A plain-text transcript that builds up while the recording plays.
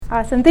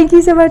Awesome. Thank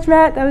you so much,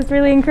 Matt. That was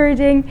really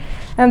encouraging.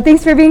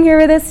 Thanks for being here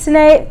with us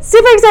tonight.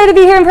 Super excited to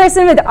be here in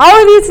person with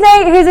all of you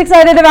tonight. Who's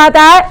excited about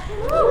that?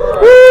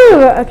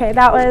 Woo! Okay,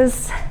 that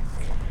was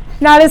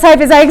not as hype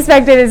as I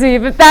expected it to be,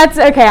 but that's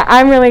okay.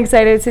 I'm really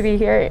excited to be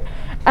here.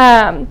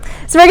 So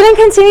we're going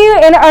to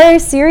continue in our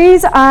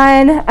series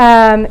on,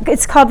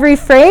 it's called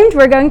Reframed.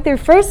 We're going through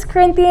 1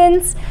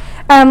 Corinthians.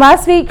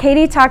 Last week,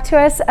 Katie talked to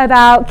us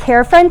about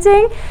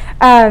carefronting,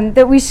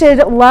 that we should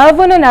love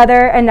one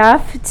another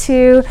enough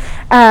to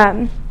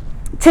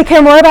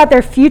care more about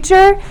their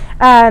future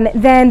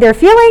than their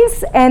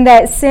feelings, and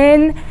that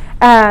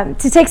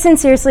to take sin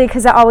seriously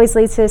because it always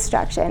leads to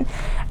destruction.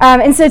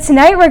 And so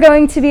tonight we're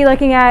going to be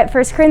looking at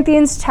 1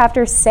 Corinthians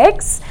chapter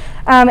 6,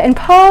 and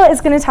Paul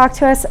is going to talk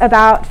to us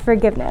about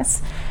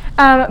forgiveness.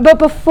 But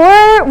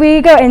before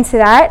we go into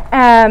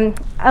that,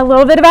 a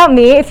little bit about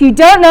me. If you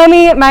don't know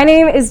me, my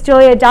name is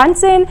Julia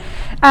Johnson.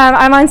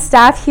 I'm on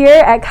staff here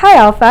at Chi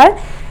Alpha.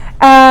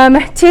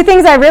 Two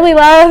things I really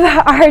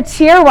love are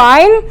cheer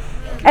wine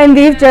and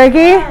beef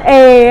jerky.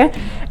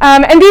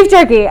 And beef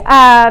jerky.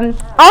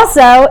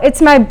 Also,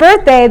 it's my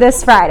birthday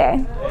this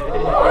Friday.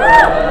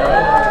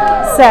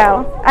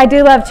 So I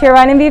do love cheer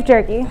wine and beef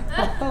jerky.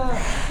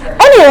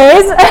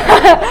 Anyways,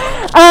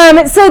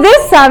 so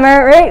this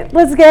summer, right,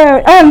 let's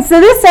go. So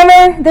this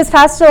summer, this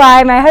past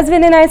July, my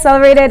husband and I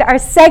celebrated our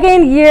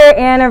 2nd-year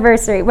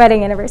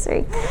wedding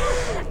anniversary.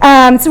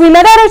 So we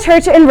met at a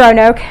church in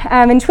Roanoke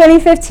in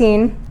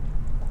 2015,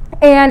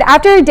 and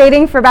after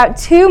dating for about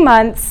 2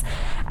 months,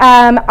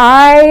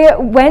 I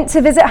went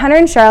to visit Hunter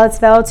in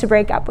Charlottesville to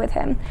break up with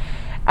him.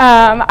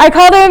 I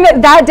called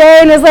him that day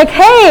and was like,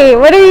 hey,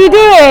 what are you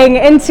doing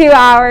in 2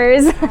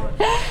 hours?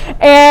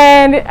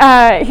 And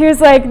he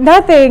was like,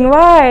 nothing,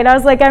 why? And I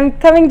was like, I'm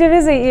coming to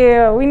visit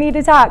you. We need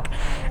to talk.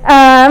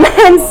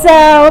 And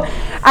so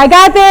I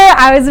got there.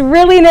 I was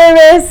really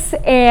nervous,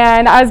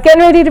 and I was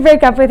getting ready to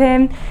break up with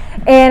him.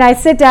 And I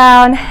sit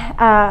down,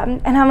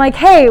 and I'm like,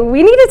 hey,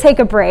 we need to take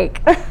a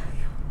break.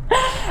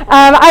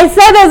 I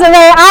said this, and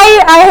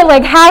I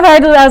like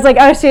half-heartedly, I was like,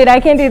 oh shoot, I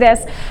can't do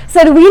this.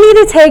 So we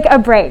need to take a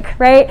break,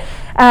 right?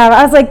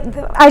 I was like,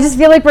 I just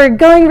feel like we're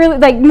going really,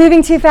 like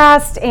moving too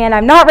fast, and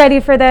I'm not ready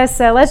for this,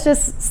 so let's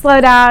just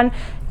slow down,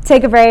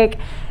 take a break.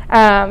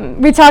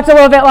 We talked a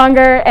little bit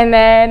longer, and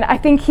then I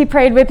think he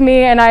prayed with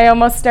me, and I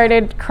almost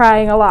started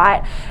crying a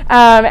lot.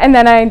 And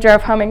then I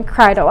drove home and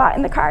cried a lot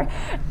in the car.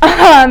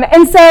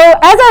 And so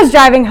as I was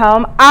driving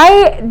home,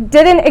 I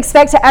didn't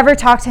expect to ever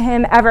talk to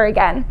him ever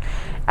again.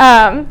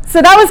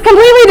 So that was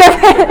completely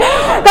different.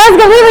 That was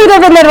completely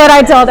different than what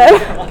I told him.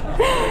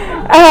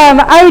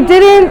 I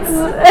didn't.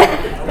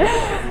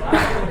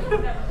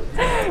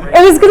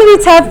 It was going to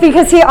be tough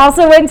because he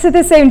also went to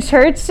the same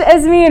church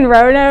as me in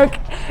Roanoke.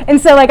 And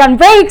so like on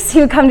breaks, he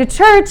would come to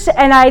church,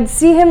 and I'd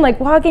see him like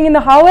walking in the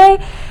hallway,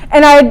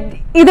 and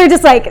I'd either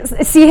just like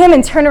see him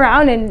and turn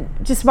around and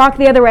just walk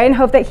the other way and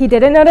hope that he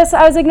didn't notice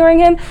I was ignoring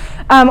him,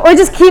 or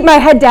just keep my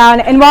head down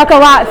and walk a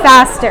lot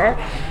faster.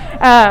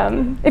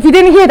 If you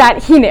didn't hear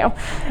that, he knew.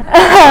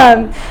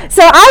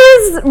 So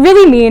I was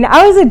really mean.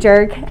 I was a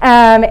jerk.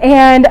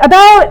 And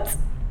about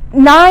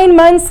 9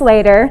 months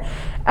later,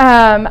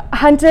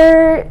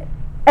 Hunter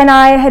and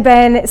I had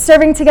been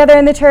serving together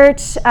in the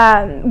church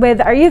with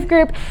our youth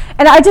group,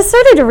 and I just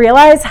started to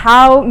realize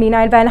how mean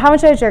I'd been, how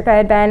much of a jerk I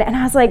had been, and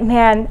I was like,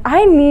 man,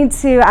 I need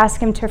to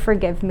ask him to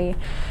forgive me.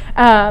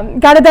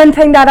 God had been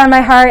putting that on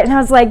my heart, and I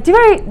was like, do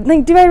I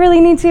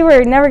really need to?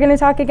 We're never going to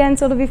talk again,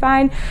 so it'll be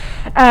fine.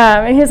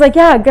 And he was like,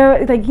 yeah,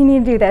 go, like, you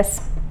need to do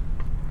this.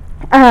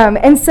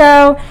 And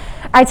so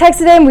I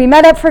texted him, we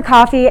met up for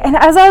coffee, and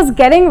as I was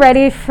getting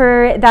ready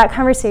for that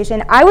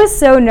conversation, I was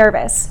so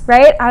nervous,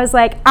 right? I was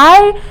like,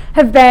 I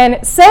have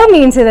been so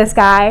mean to this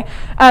guy.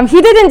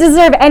 He didn't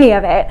deserve any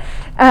of it.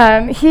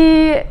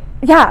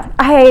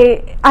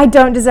 I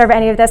don't deserve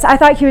any of this. I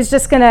thought he was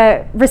just going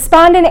to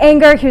respond in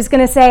anger. He was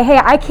going to say, hey,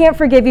 I can't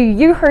forgive you.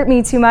 You hurt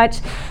me too much.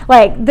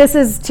 Like, this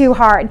is too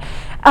hard.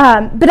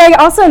 But I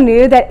also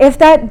knew that if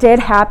that did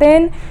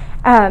happen,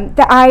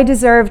 that I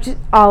deserved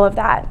all of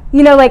that.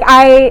 You know, like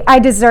I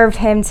deserved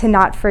him to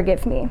not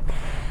forgive me.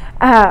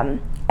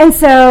 And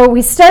so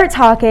we start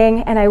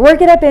talking, and I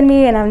work it up in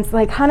me, and I'm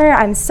like, Hunter,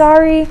 I'm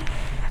sorry.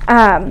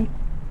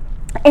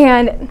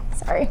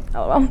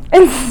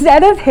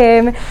 Instead of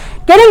him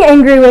getting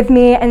angry with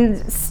me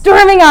and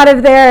storming out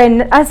of there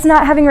and us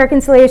not having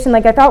reconciliation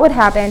like I thought would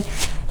happen,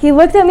 he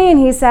looked at me and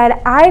he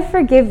said, I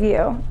forgive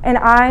you, and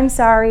I'm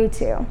sorry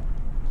too.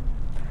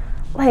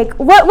 Like,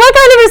 what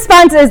kind of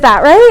response is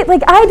that, right?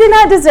 Like, I did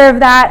not deserve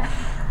that.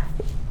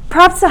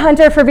 Props to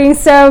Hunter for being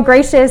so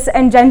gracious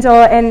and gentle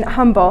and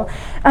humble.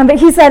 But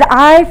he said,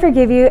 I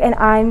forgive you, and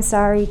I'm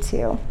sorry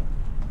too.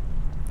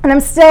 And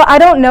I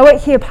don't know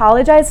what he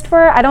apologized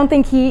for. I don't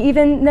think he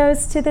even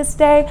knows to this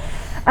day.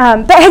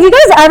 But have you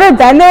guys ever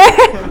been there?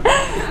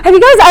 Have you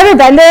guys ever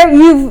been there?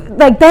 You've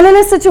like been in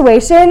a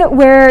situation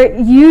where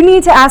you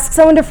need to ask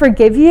someone to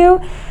forgive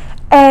you,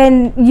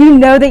 and you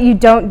know that you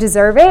don't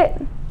deserve it.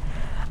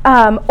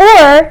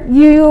 Or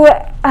you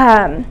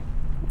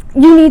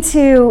you need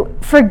to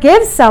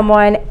forgive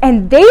someone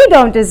and they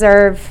don't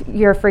deserve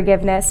your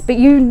forgiveness, but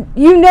you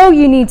know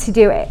you need to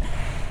do it.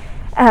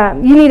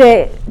 You need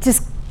to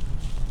just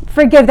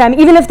forgive them,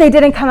 even if they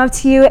didn't come up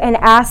to you and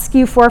ask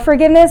you for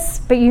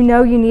forgiveness, but you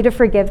know you need to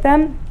forgive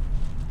them.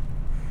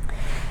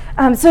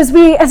 So as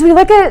we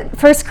look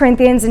at 1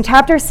 Corinthians in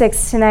chapter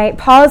 6 tonight,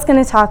 Paul is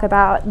going to talk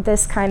about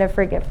this kind of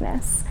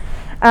forgiveness.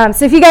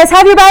 So if you guys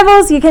have your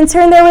Bibles, you can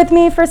turn there with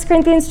me, 1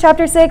 Corinthians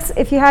chapter 6.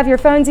 If you have your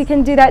phones, you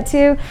can do that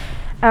too.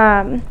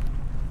 I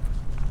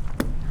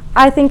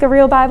think a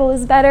real Bible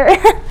is better.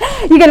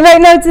 You can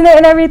write notes in it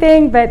and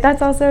everything, but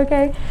that's also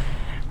okay.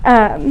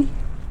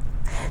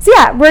 So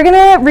yeah, we're going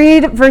to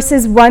read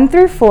verses 1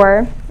 through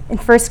 4 in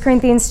 1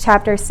 Corinthians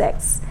chapter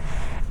 6.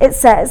 It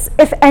says,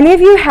 "If any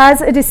of you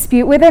has a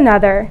dispute with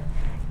another,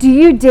 do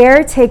you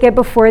dare take it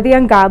before the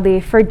ungodly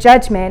for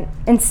judgment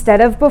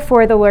instead of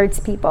before the Lord's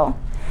people?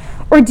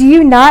 Or do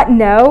you not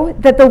know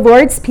that the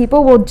Lord's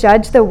people will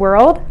judge the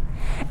world?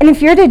 And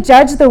if you're to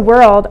judge the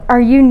world,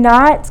 are you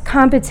not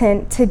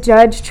competent to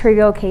judge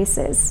trivial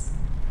cases?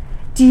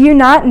 Do you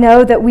not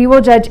know that we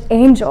will judge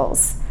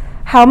angels?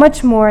 How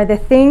much more the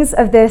things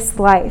of this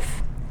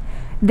life?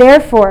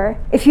 Therefore,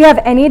 if you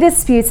have any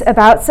disputes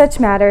about such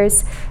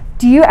matters,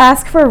 do you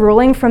ask for a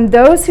ruling from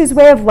those whose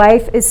way of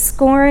life is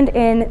scorned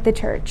in the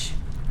church?"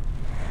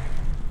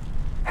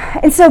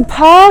 And so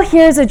Paul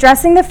here is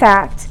addressing the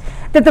fact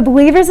that the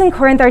believers in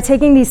Corinth are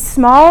taking these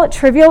small,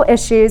 trivial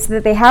issues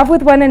that they have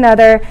with one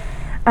another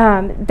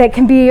that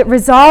can be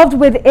resolved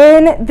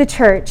within the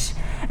church,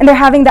 and they're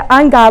having the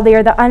ungodly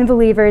or the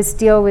unbelievers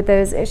deal with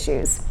those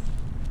issues.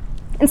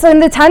 And so in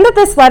the time that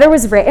this letter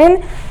was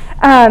written,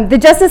 the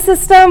justice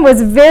system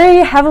was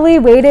very heavily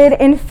weighted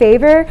in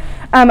favor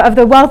of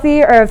the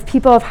wealthy or of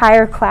people of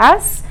higher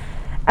class.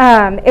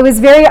 It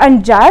was very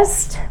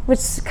unjust,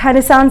 which kind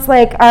of sounds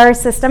like our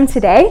system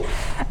today.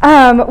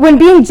 When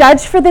being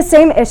judged for the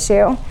same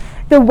issue,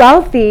 the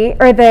wealthy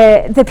or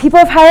the people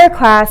of higher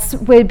class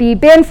would be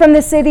banned from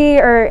the city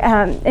or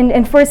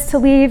and forced to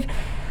leave,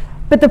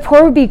 but the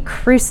poor would be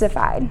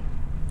crucified.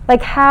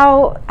 Like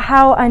how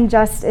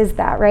unjust is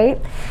that, right?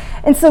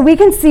 And so we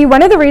can see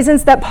one of the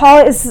reasons that Paul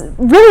is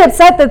really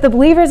upset that the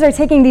believers are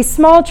taking these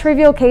small,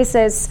 trivial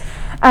cases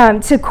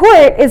to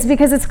court is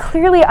because it's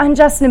clearly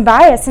unjust and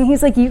biased. And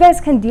he's like, you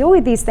guys can deal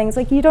with these things.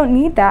 Like, you don't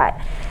need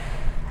that.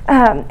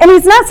 And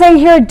he's not saying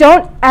here,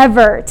 don't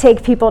ever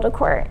take people to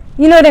court.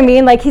 You know what I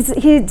mean? Like,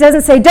 he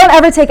doesn't say, don't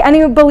ever take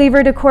any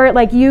believer to court.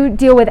 Like, you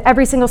deal with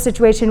every single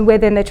situation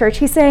within the church.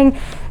 He's saying,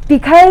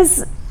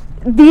 because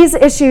these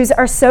issues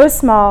are so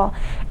small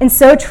and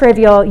so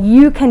trivial,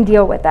 you can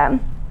deal with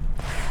them.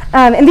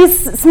 And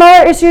these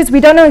smaller issues, we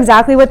don't know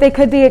exactly what they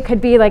could be. It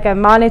could be like a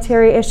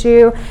monetary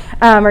issue,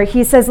 or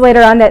he says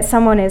later on that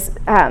someone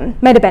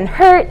might have been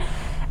hurt.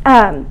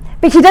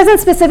 But he doesn't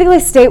specifically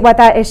state what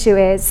that issue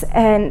is.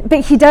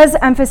 But he does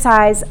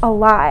emphasize a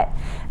lot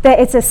that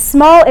it's a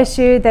small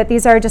issue, that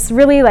these are just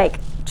really like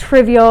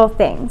trivial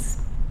things.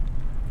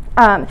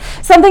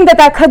 Something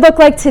that could look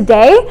like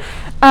today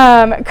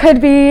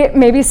could be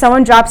maybe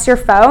someone drops your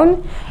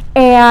phone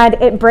and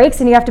it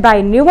breaks and you have to buy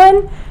a new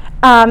one.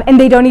 And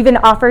they don't even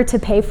offer to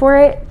pay for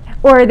it,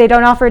 or they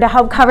don't offer to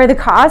help cover the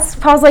costs.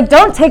 Paul's like,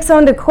 don't take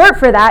someone to court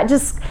for that.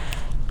 Just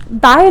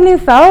buy a new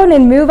phone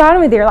and move on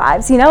with your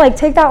lives. Like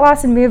take that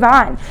loss and move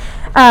on.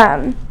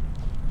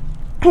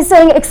 He's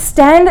saying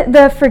extend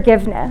the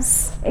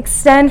forgiveness.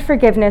 Extend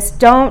forgiveness.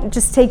 Don't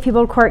just take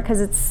people to court because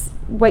it's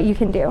what you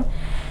can do.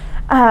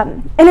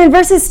 And in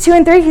verses 2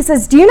 and 3, he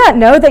says, do you not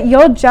know that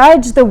you'll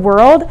judge the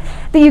world,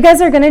 that you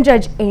guys are going to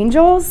judge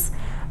angels?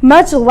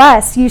 Much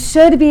less, you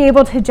should be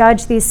able to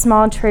judge these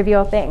small,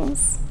 trivial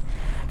things.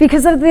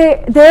 Because of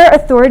their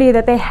authority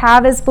that they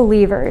have as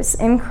believers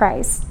in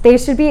Christ, they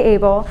should be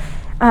able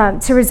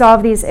to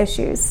resolve these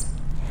issues.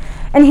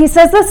 And he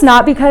says this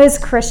not because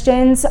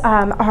Christians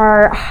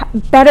are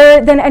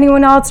better than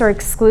anyone else or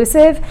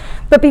exclusive,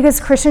 but because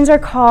Christians are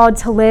called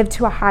to live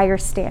to a higher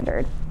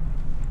standard.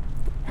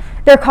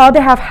 They're called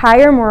to have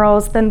higher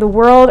morals than the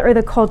world or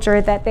the culture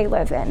that they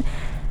live in.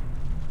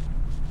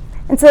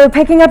 And so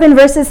picking up in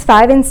verses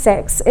 5 and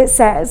 6, it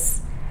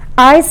says,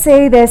 I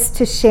say this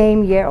to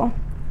shame you.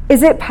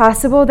 Is it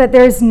possible that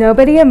there is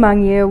nobody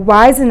among you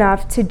wise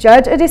enough to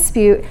judge a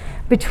dispute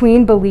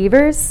between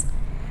believers?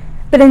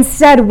 But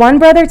instead, one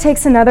brother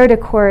takes another to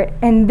court,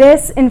 and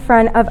this in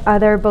front of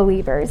other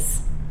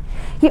believers.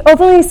 He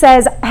openly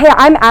says, hey,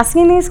 I'm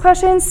asking these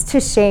questions to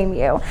shame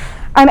you.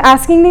 I'm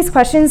asking these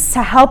questions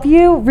to help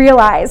you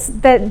realize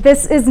that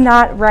this is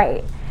not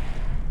right.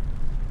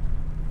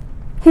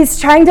 He's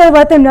trying to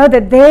let them know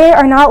that they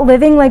are not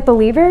living like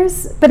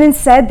believers, but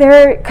instead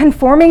they're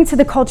conforming to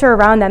the culture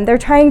around them. They're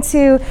trying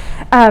to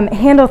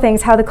handle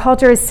things how the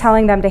culture is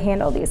telling them to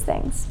handle these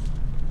things.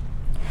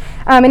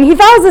 And he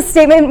follows this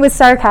statement with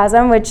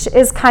sarcasm, which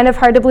is kind of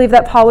hard to believe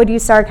that Paul would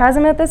use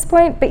sarcasm at this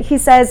point, but he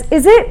says,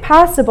 is it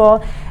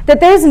possible that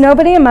there's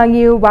nobody among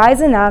you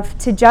wise enough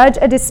to judge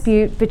a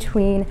dispute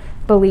between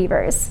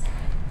believers?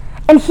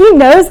 And he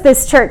knows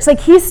this church.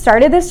 Like, he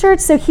started this church,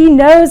 so he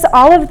knows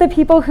all of the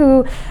people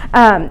who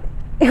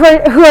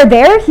who are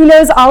there. He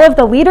knows all of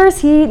the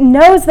leaders. He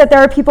knows that there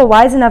are people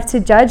wise enough to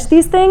judge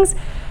these things,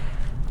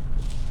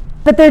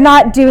 but they're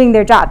not doing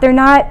their job. They're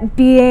not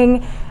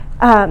being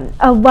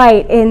a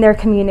light in their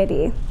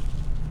community.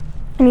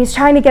 And he's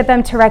trying to get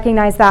them to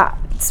recognize that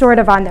sort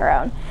of on their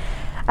own.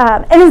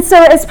 And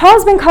so as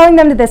Paul's been calling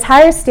them to this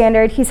higher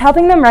standard, he's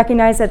helping them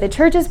recognize that the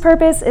church's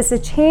purpose is to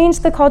change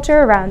the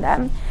culture around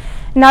them,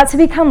 not to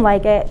become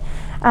like it.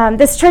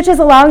 This church is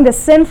allowing the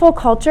sinful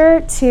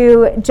culture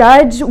to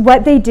judge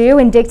what they do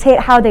and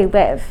dictate how they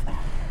live.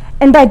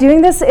 And by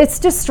doing this, it's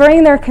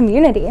destroying their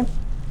community.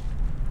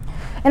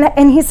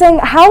 And he's saying,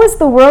 how is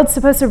the world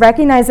supposed to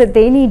recognize that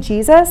they need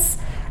Jesus,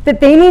 that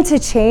they need to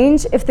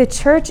change, if the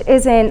church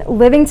isn't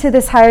living to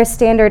this higher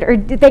standard, or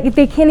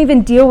they can't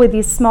even deal with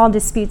these small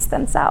disputes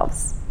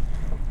themselves?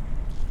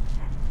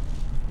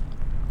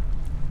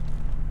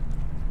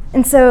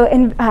 And so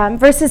in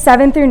verses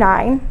 7 through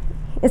 9,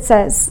 it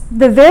says,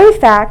 the very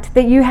fact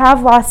that you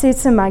have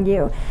lawsuits among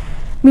you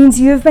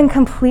means you have been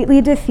completely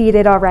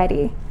defeated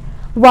already.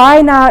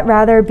 Why not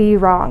rather be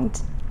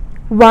wronged?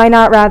 Why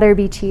not rather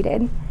be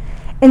cheated?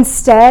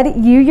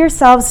 Instead, you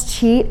yourselves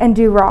cheat and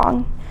do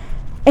wrong.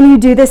 And you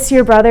do this to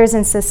your brothers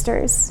and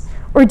sisters.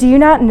 Or do you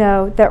not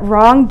know that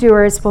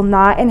wrongdoers will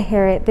not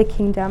inherit the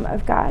kingdom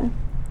of God?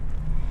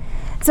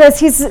 So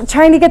as he's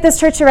trying to get this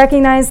church to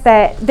recognize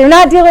that they're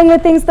not dealing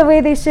with things the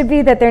way they should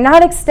be, that they're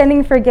not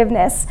extending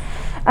forgiveness,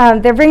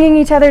 they're bringing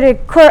each other to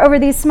court over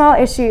these small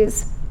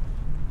issues.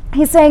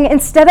 He's saying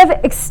instead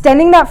of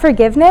extending that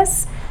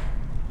forgiveness,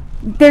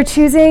 they're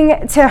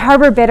choosing to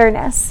harbor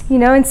bitterness.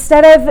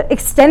 Instead of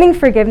extending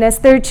forgiveness,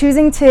 they're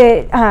choosing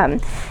to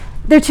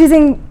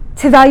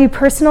value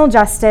personal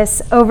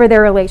justice over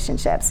their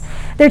relationships.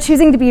 They're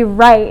choosing to be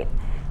right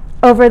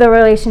over the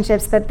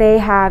relationships that they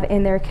have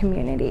in their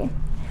community.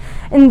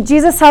 And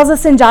Jesus tells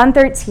us in John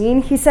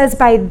 13, he says,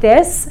 by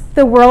this,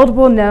 the world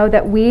will know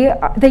that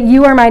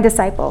you are my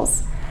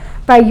disciples,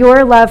 by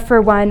your love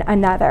for one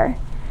another.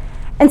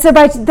 And so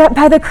by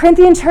the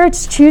Corinthian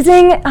church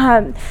choosing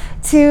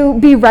to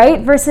be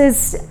right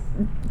versus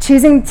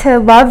choosing to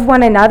love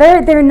one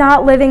another, they're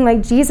not living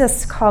like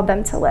Jesus called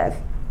them to live.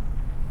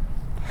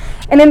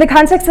 And in the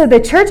context of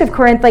the church of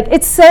Corinth,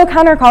 it's so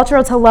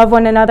countercultural to love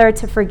one another,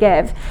 to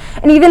forgive.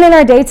 And even in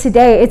our day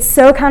today, it's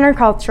so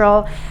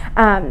countercultural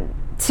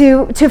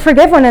to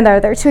forgive one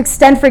another, to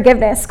extend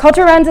forgiveness.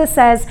 Culture around us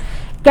says,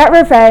 get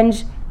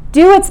revenge,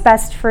 do what's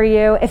best for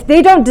you. If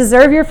they don't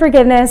deserve your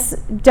forgiveness,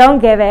 don't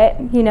give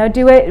it.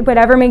 Do it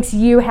whatever makes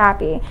you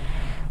happy.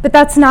 But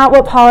that's not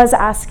what Paul is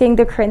asking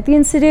the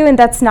Corinthians to do, and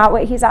that's not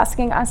what he's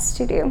asking us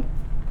to do.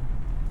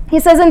 He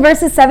says in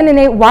verses 7 and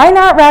 8, why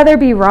not rather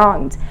be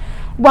wronged?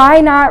 Why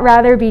not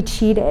rather be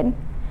cheated?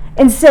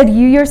 Instead,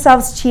 you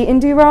yourselves cheat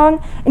and do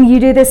wrong, and you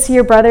do this to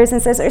your brothers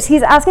and sisters.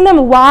 He's asking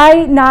them,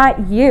 why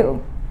not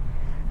you?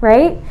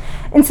 Right?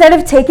 Instead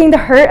of taking the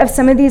hurt of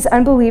some of these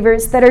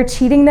unbelievers that are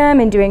cheating them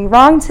and doing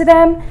wrong to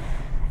them,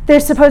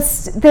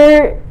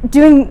 they're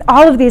doing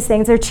all of these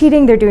things. They're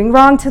cheating, they're doing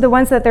wrong to the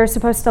ones that they're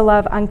supposed to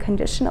love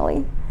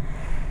unconditionally.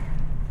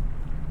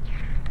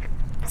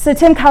 So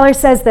Tim Keller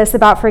says this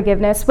about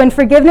forgiveness. When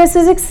forgiveness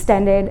is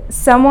extended,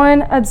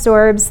 someone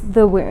absorbs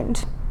the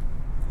wound.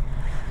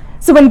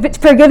 So when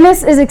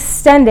forgiveness is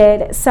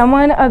extended,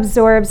 someone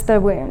absorbs the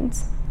wound.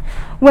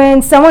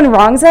 When someone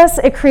wrongs us,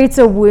 it creates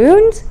a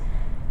wound.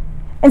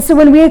 And so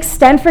when we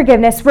extend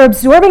forgiveness, we're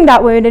absorbing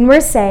that wound, and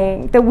we're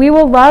saying that we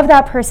will love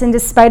that person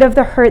despite of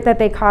the hurt that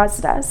they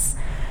caused us.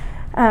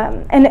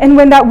 And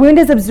when that wound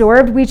is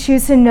absorbed, we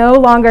choose to no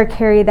longer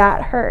carry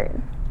that hurt.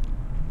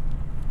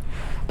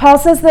 Paul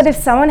says that if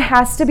someone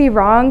has to be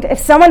wronged, if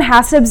someone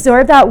has to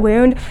absorb that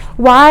wound,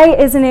 why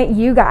isn't it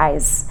you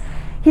guys?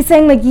 He's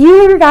saying,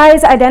 you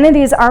guys'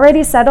 identity is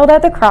already settled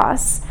at the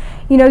cross.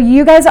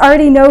 You guys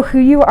already know who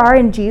you are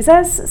in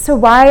Jesus, so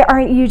why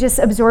aren't you just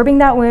absorbing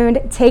that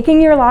wound,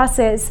 taking your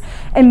losses,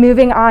 and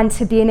moving on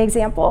to be an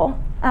example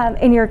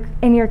in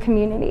your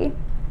community?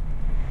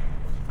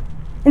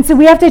 And so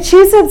we have to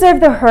choose to observe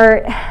the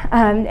hurt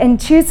and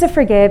choose to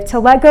forgive, to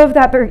let go of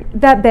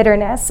that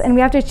bitterness, and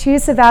we have to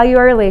choose to value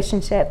our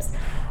relationships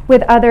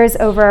with others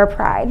over our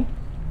pride.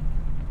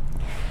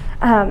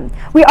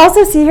 We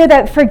also see here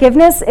that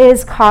forgiveness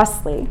is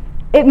costly.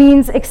 It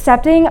means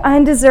accepting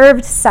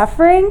undeserved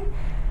suffering.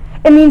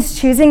 It means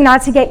choosing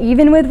not to get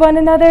even with one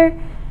another.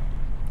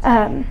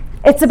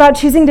 It's about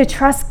choosing to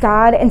trust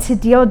God and to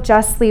deal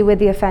justly with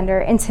the offender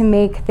and to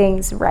make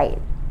things right.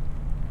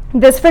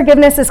 This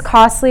forgiveness is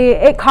costly.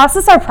 It costs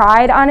us our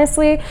pride,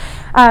 honestly.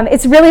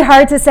 It's really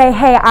hard to say,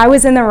 hey, I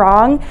was in the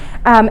wrong,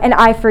 and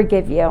I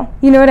forgive you.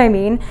 You know what I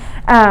mean?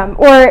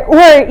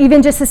 Or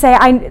even just to say,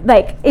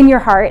 in your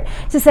heart,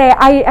 to say,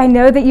 I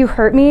know that you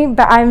hurt me,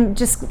 but I'm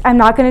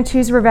not going to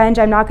choose revenge.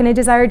 I'm not going to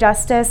desire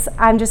justice.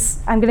 I'm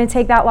going to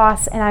take that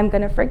loss, and I'm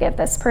going to forgive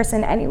this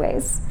person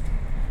anyways.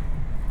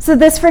 So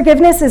this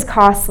forgiveness is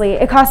costly.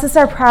 It costs us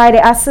our pride. It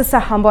asks us to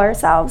humble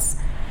ourselves.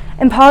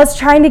 And Paul is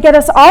trying to get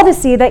us all to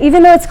see that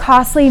even though it's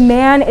costly,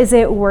 man, is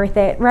it worth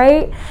it,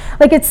 right?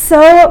 It's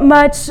so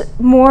much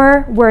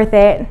more worth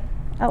it.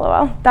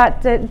 LOL.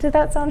 Did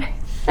that sound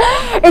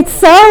right? It's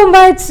so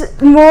much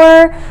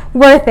more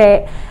worth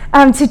it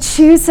to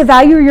choose to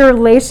value your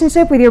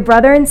relationship with your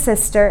brother and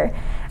sister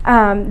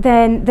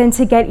than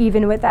to get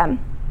even with them.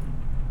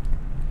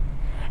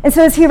 And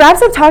so as he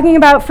wraps up talking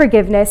about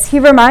forgiveness, he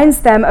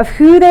reminds them of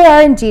who they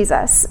are in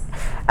Jesus.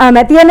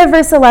 At the end of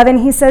verse 11,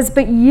 he says,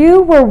 "But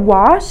you were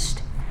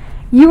washed,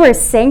 you were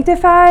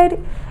sanctified,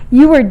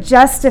 you were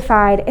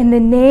justified in the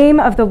name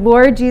of the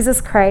Lord Jesus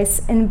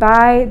Christ and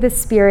by the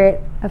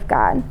Spirit of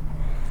God."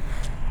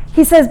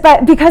 He says,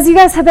 "But because you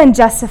guys have been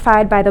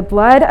justified by the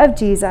blood of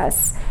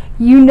Jesus,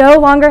 you no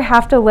longer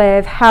have to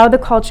live how the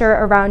culture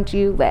around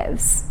you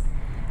lives."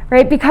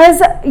 Right?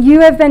 Because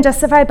you have been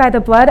justified by the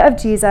blood of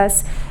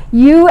Jesus,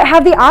 you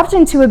have the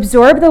option to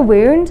absorb the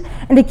wound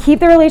and to keep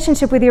the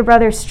relationship with your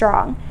brother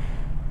strong.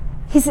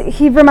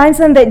 He reminds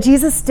them that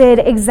Jesus did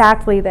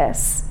exactly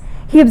this.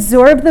 He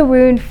absorbed the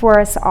wound for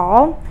us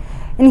all,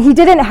 and he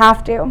didn't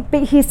have to,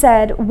 but he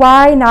said,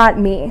 "Why not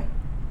me?"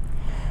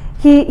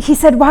 He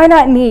said, "Why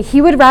not me?"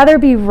 He would rather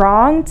be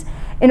wronged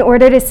in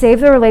order to save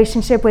the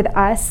relationship with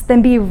us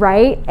than be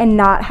right and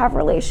not have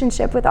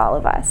relationship with all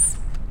of us.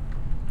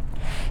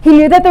 He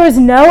knew that there was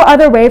no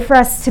other way for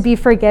us to be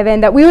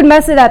forgiven, that we would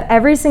mess it up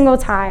every single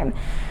time.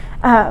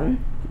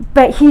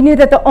 But he knew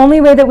that the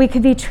only way that we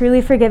could be truly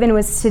forgiven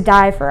was to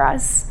die for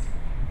us.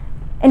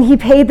 And he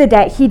paid the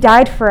debt. He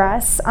died for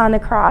us on the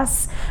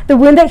cross. The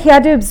wound that he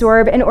had to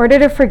absorb in order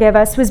to forgive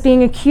us was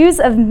being accused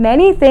of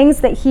many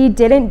things that he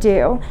didn't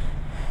do.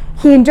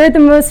 He endured the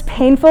most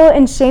painful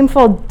and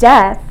shameful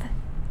death,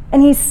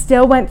 and he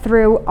still went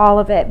through all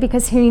of it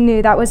because he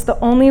knew that was the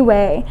only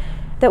way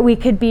that we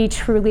could be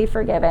truly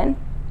forgiven.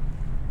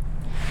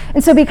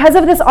 And so because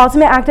of this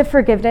ultimate act of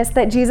forgiveness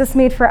that Jesus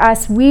made for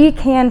us, we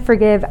can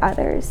forgive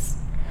others.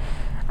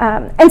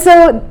 And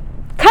so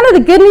kind of the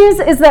good news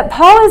is that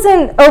Paul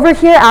isn't over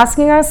here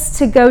asking us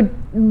to go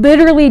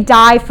literally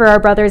die for our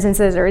brothers and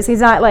sisters.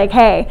 He's not like,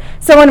 hey,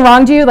 someone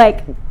wronged you,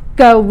 like,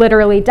 go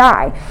literally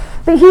die.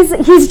 But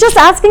he's just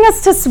asking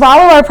us to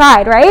swallow our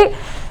pride, right?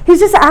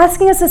 He's just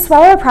asking us to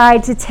swallow our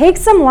pride, to take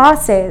some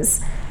losses,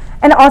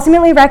 and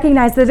ultimately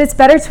recognize that it's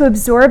better to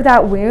absorb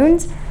that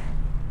wound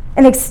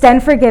and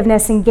extend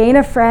forgiveness and gain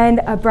a friend,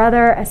 a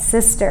brother, a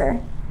sister,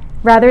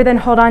 rather than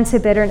hold on to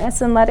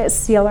bitterness and let it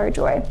steal our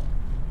joy.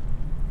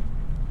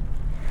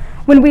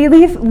 When we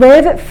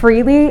live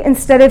freely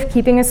instead of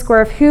keeping a score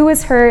of who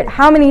was hurt,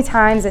 how many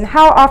times, and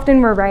how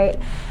often we're right,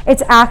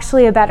 it's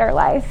actually a better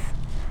life.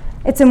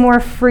 It's a more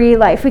free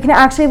life. We can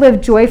actually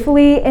live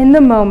joyfully in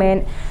the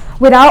moment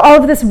without all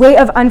of this weight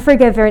of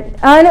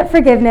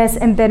unforgiveness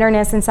and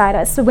bitterness inside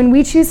us. So when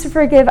we choose to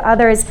forgive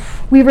others,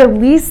 we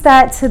release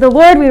that to the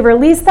Lord, we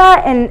release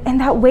that, and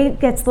that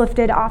weight gets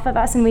lifted off of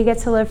us, and we get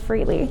to live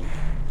freely.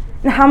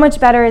 And how much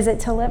better is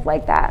it to live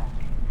like that?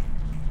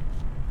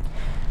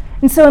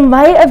 And so in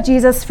light of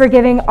Jesus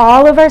forgiving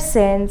all of our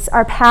sins,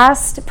 our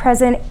past,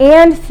 present,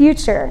 and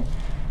future,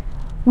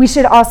 we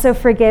should also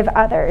forgive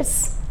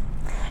others.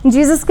 And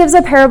Jesus gives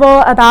a parable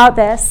about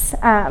this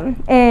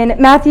in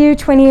Matthew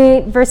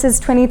 28, verses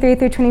 23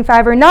 through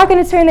 25. We're not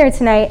going to turn there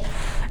tonight,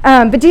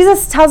 but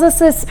Jesus tells us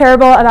this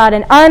parable about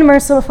an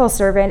unmerciful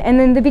servant.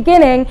 And in the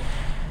beginning,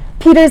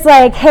 Peter's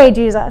like, hey,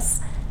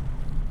 Jesus,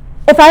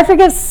 if I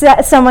forgive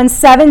someone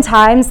 7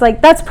 times,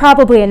 like, that's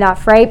probably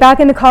enough, right? Back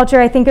in the culture,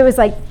 I think it was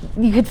like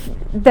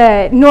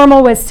the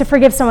normal was to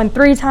forgive someone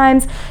 3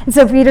 times. And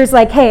so Peter's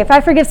like, hey, if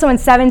I forgive someone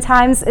 7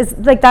 times,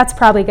 that's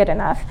probably good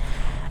enough.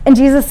 And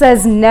Jesus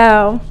says,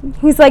 no.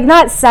 He's like,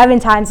 not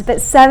 7 times,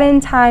 but 7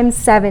 times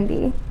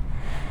 70.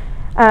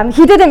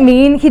 He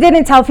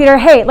didn't tell Peter,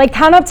 hey, like,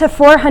 count up to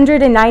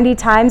 490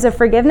 times of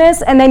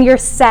forgiveness, and then you're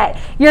set.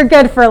 You're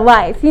good for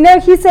life. You know,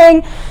 he's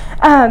saying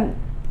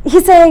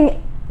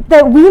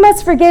that we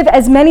must forgive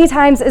as many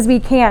times as we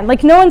can.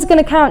 Like, no one's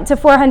going to count to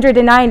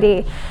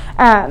 490.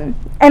 And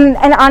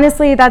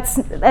honestly, that's,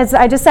 as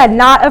I just said,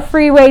 not a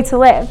free way to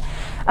live.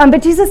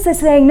 But Jesus is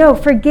saying, no,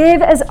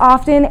 forgive as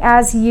often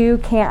as you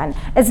can.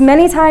 As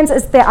many times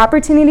as the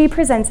opportunity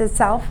presents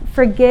itself,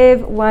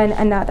 forgive one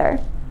another.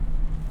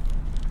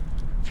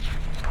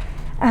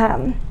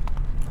 And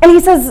he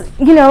says,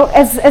 you know,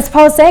 as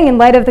Paul is saying, in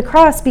light of the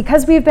cross,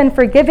 because we've been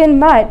forgiven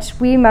much,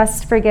 we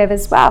must forgive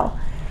as well.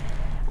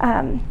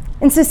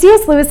 And so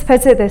C.S. Lewis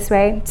puts it this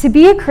way: to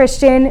be a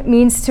Christian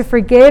means to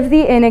forgive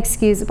the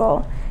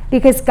inexcusable,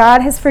 because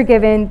God has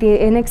forgiven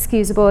the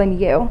inexcusable in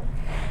you.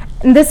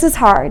 And this is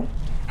hard.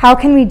 How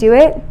can we do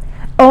it?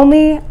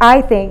 Only,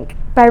 I think,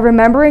 by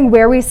remembering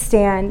where we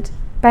stand,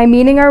 by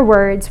meaning our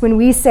words when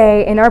we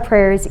say in our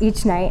prayers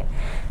each night,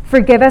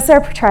 forgive us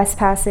our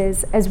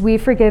trespasses as we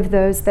forgive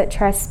those that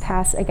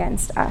trespass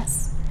against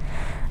us.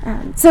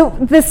 So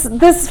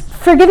this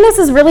forgiveness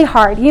is really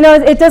hard. You know,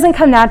 it doesn't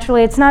come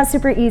naturally. It's not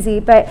super easy.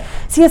 But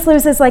C.S.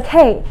 Lewis is like,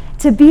 hey,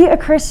 to be a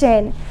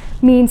Christian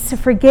means to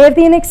forgive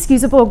the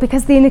inexcusable,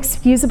 because the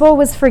inexcusable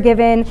was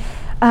forgiven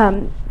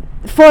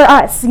for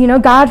us. You know,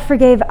 God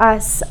forgave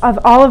us of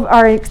all of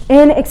our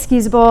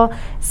inexcusable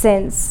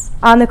sins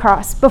on the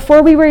cross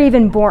before we were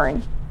even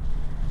born.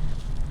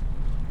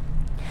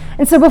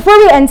 And so before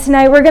we end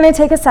tonight, we're going to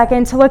take a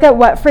second to look at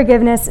what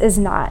forgiveness is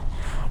not.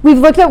 We've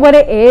looked at what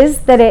it is,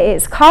 that it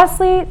is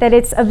costly, that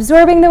it's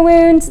absorbing the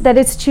wound, that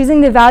it's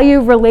choosing to value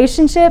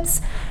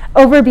relationships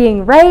over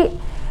being right.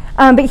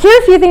 But here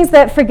are a few things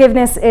that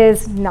forgiveness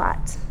is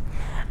not.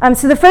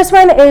 So the first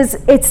one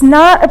is it's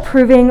not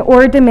approving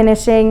or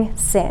diminishing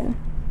sin.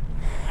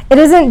 It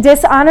isn't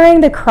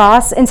dishonoring the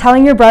cross and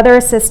telling your brother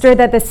or sister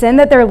that the sin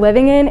that they're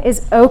living in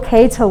is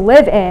okay to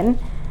live in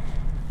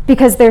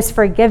because there's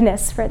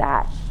forgiveness for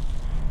that.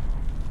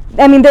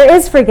 I mean, there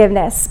is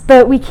forgiveness,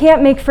 but we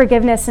can't make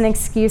forgiveness an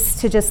excuse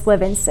to just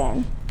live in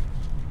sin.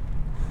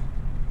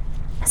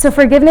 So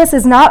forgiveness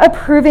is not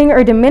approving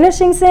or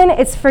diminishing sin.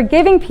 It's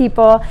forgiving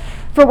people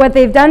for what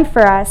they've done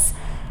for us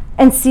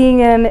and seeing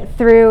them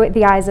through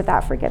the eyes of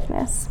that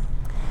forgiveness.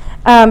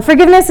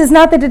 Forgiveness is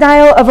not the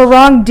denial of a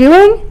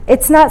wrongdoing.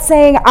 It's not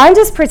saying, I'm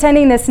just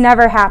pretending this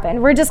never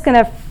happened. We're just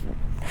going to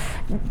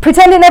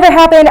pretend it never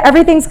happened.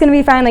 Everything's going to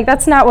be fine. Like,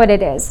 that's not what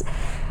it is.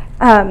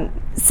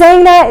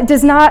 Saying that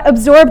does not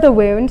absorb the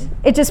wound.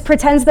 It just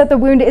pretends that the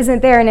wound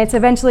isn't there and it's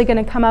eventually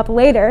going to come up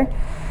later.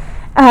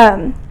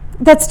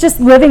 That's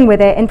just living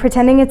with it and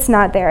pretending it's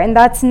not there. And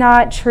that's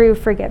not true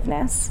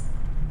forgiveness.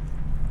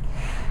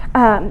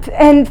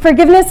 And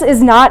forgiveness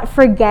is not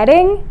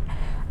forgetting.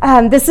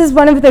 This is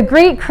one of the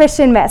great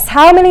Christian myths.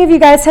 How many of you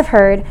guys have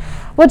heard,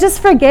 well,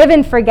 just forgive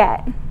and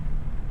forget?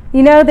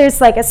 You know, there's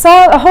like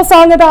a whole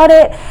song about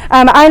it.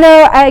 I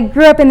know I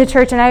grew up in the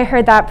church and I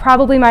heard that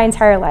probably my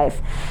entire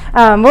life.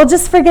 Well,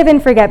 just forgive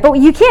and forget. But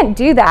you can't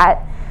do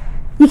that.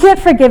 You can't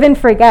forgive and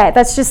forget.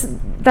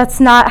 That's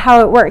not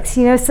how it works.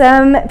 You know,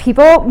 some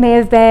people may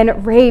have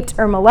been raped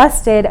or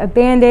molested,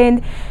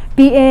 abandoned,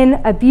 beaten,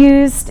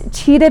 abused,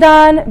 cheated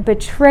on,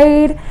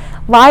 betrayed,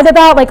 lied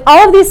about, like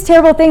all of these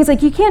terrible things.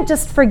 Like, you can't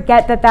just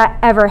forget that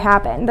ever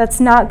happened. That's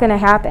not going to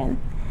happen.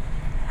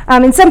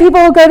 And some people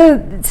will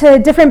go to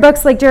different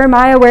books like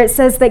Jeremiah where it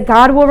says that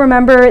God will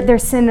remember their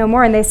sin no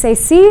more. And they say,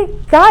 see,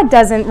 God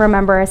doesn't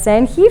remember our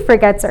sin. He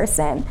forgets our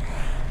sin.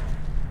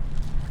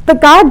 But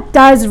God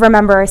does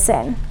remember our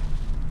sin.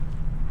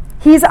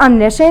 He's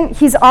omniscient.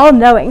 He's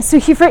all-knowing. So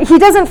he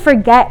doesn't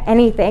forget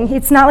anything.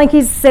 It's not like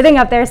he's sitting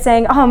up there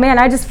saying, oh, man,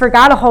 I just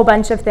forgot a whole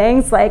bunch of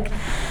things. Like,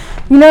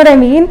 you know what I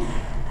mean?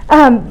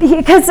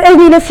 Because, I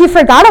mean, if he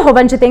forgot a whole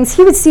bunch of things,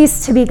 he would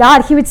cease to be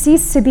God. He would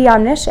cease to be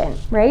omniscient,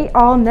 right?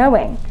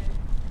 All-knowing.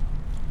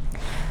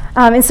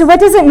 And so what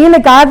does it mean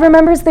that God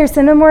remembers their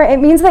sin no more? It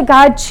means that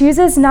God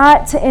chooses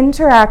not to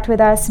interact with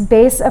us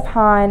based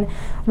upon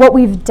what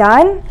we've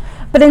done,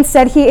 but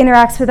instead he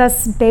interacts with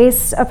us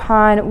based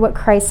upon what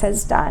Christ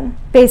has done,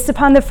 based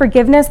upon the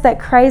forgiveness that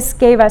Christ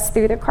gave us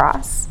through the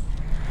cross.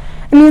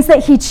 It means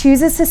that he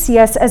chooses to see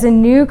us as a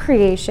new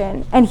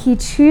creation, and he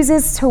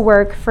chooses to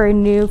work for a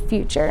new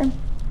future.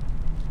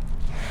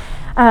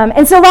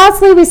 And so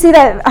lastly, we see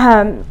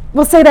that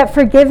we'll say that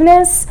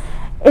forgiveness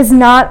is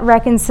not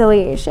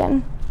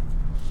reconciliation.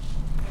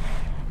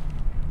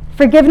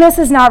 Forgiveness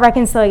is not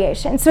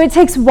reconciliation. So it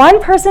takes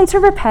one person to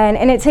repent,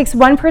 and it takes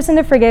one person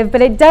to forgive, but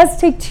it does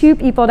take two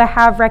people to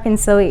have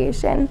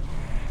reconciliation.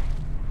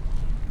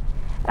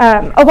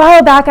 A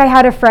while back, I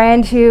had a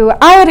friend who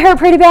I had hurt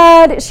pretty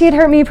bad. She had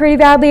hurt me pretty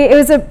badly. It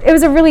was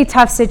a really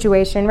tough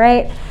situation,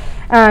 right?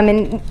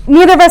 And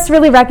neither of us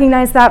really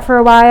recognized that for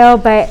a while,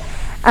 but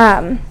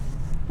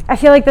I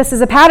feel like this is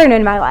a pattern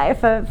in my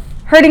life of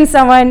hurting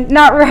someone,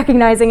 not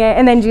recognizing it,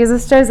 and then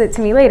Jesus shows it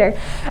to me later.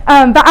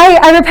 But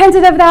I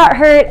repented of that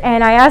hurt,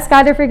 and I asked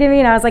God to forgive me,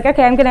 and I was like,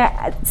 okay, I'm going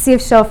to see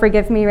if she'll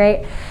forgive me,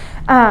 right?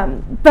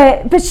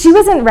 But she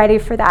wasn't ready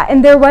for that,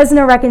 and there was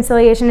no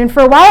reconciliation. And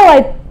for a while,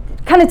 I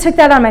kind of took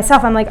that on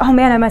myself. I'm like, oh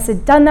man, I must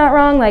have done that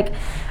wrong. Like,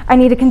 I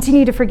need to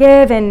continue to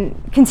forgive and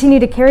continue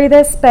to carry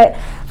this. But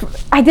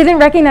I didn't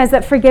recognize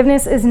that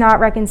forgiveness is not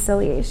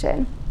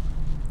reconciliation.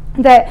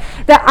 That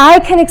I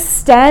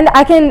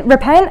can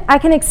repent, I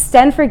can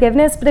extend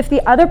forgiveness, but if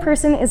the other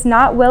person is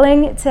not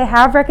willing to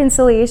have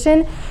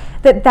reconciliation,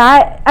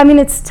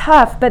 it's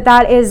tough, but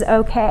that is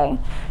okay.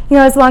 You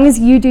know, as long as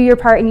you do your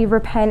part and you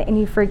repent and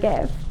you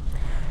forgive.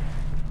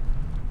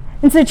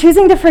 And so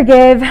choosing to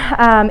forgive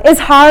is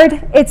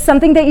hard. It's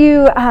something that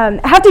you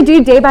have to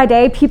do day by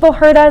day. People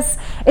hurt us.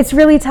 It's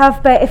really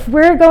tough. But if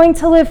we're going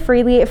to live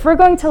freely, if we're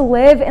going to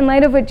live in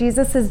light of what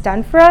Jesus has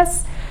done for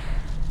us,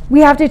 we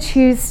have to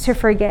choose to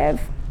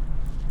forgive.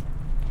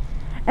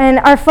 And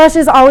our flesh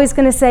is always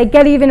going to say,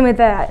 get even with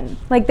that.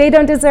 Like, they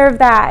don't deserve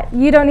that.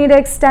 You don't need to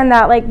extend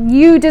that. Like,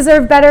 you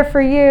deserve better for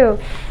you.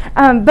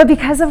 But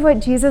because of what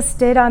Jesus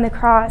did on the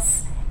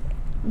cross,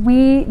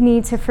 we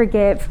need to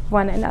forgive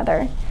one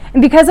another.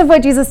 And because of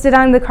what Jesus did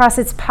on the cross,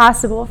 it's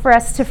possible for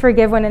us to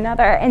forgive one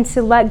another and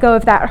to let go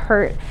of that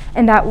hurt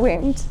and that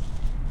wound.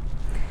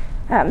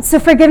 So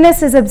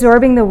forgiveness is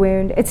absorbing the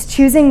wound. It's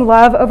choosing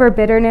love over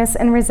bitterness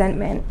and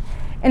resentment.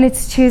 And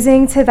it's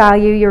choosing to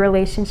value your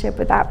relationship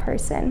with that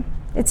person.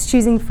 It's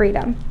choosing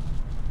freedom.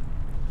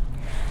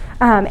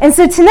 And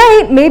so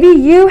tonight, maybe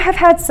you have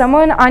had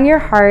someone on your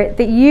heart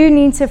that you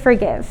need to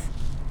forgive.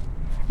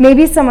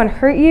 Maybe someone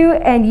hurt you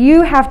and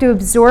you have to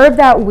absorb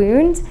that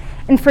wound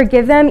and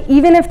forgive them,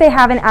 even if they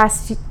haven't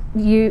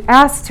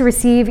asked to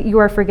receive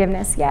your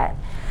forgiveness yet.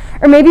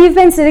 Or maybe you've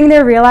been sitting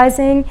there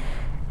realizing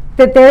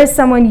that there is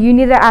someone you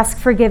need to ask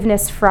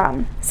forgiveness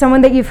from,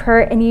 someone that you've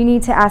hurt, and you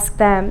need to ask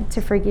them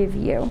to forgive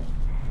you.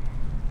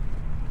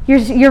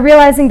 You're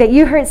realizing that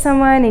you hurt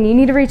someone and you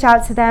need to reach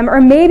out to them.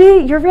 Or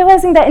maybe you're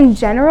realizing that in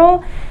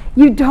general,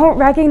 you don't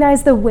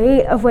recognize the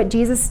weight of what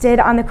Jesus did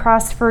on the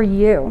cross for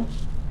you.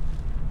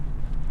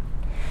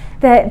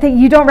 That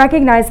you don't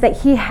recognize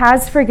that he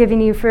has forgiven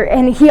you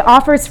and he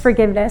offers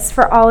forgiveness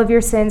for all of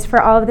your sins,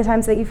 for all of the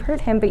times that you've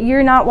hurt him, but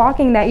you're not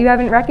walking that. You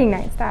haven't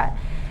recognized that.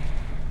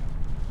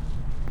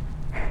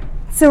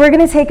 So we're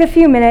going to take a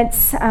few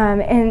minutes,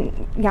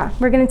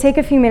 we're going to take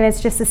a few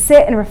minutes just to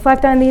sit and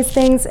reflect on these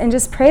things and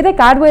just pray that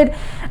God would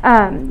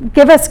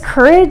give us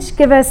courage,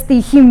 give us the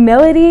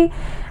humility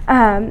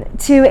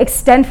to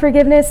extend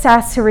forgiveness, to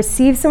ask to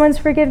receive someone's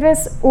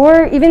forgiveness,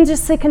 or even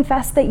just to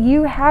confess that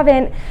you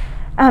haven't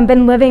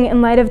been living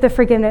in light of the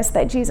forgiveness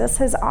that Jesus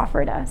has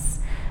offered us.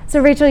 So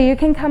Rachel, you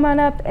can come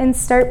on up and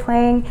start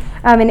playing.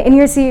 And in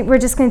your seat, we're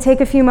just going to take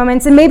a few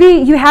moments. And maybe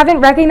you haven't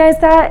recognized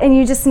that and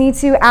you just need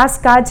to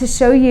ask God to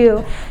show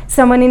you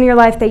someone in your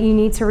life that you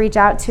need to reach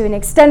out to and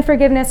extend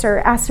forgiveness or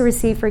ask to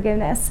receive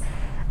forgiveness.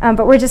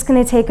 But we're just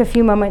going to take a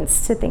few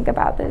moments to think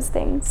about those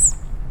things.